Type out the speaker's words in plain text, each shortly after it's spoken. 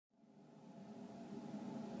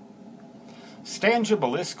Stan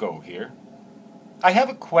Jabalisco here. I have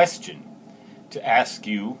a question to ask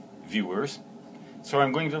you, viewers, so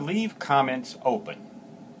I'm going to leave comments open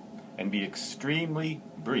and be extremely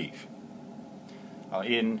brief.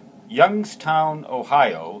 In Youngstown,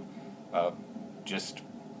 Ohio, just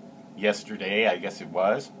yesterday, I guess it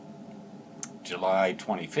was, July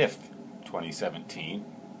 25th, 2017,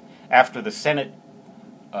 after the Senate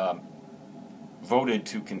voted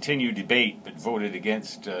to continue debate, but voted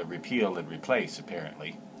against repeal and replace,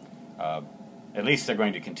 apparently. At least they're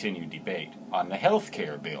going to continue debate. On the health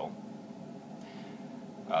care bill,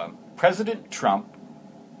 President Trump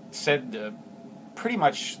said this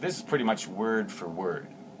is pretty much word for word.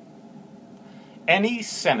 Any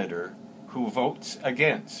senator who votes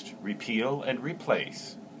against repeal and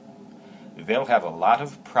replace, they'll have a lot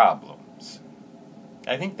of problems.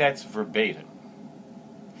 I think that's verbatim.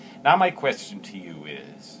 Now my question to you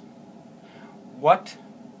is, what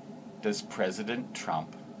does President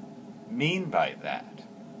Trump mean by that?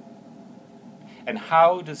 And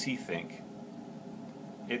how does he think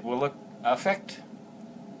it will affect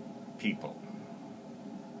people?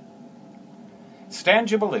 Stan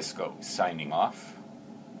Jabalisco signing off.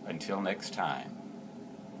 Until next time,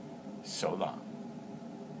 so long.